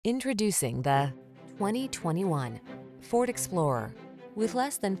Introducing the 2021 Ford Explorer. With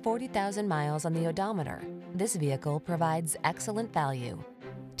less than 40,000 miles on the odometer, this vehicle provides excellent value.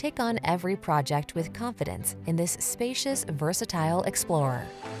 Take on every project with confidence in this spacious, versatile Explorer.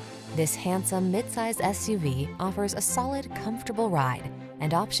 This handsome midsize SUV offers a solid, comfortable ride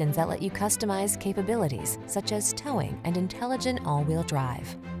and options that let you customize capabilities such as towing and intelligent all-wheel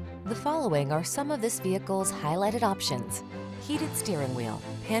drive. The following are some of this vehicle's highlighted options: heated steering wheel,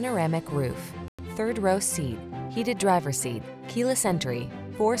 panoramic roof, third row seat, heated driver's seat, keyless entry,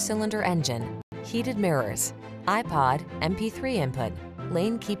 4-cylinder engine, heated mirrors, iPod, MP3 input,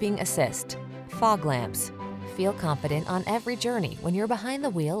 lane keeping assist, fog lamps. Feel confident on every journey when you're behind the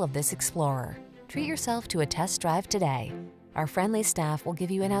wheel of this Explorer. Treat yourself to a test drive today. Our friendly staff will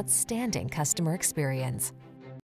give you an outstanding customer experience.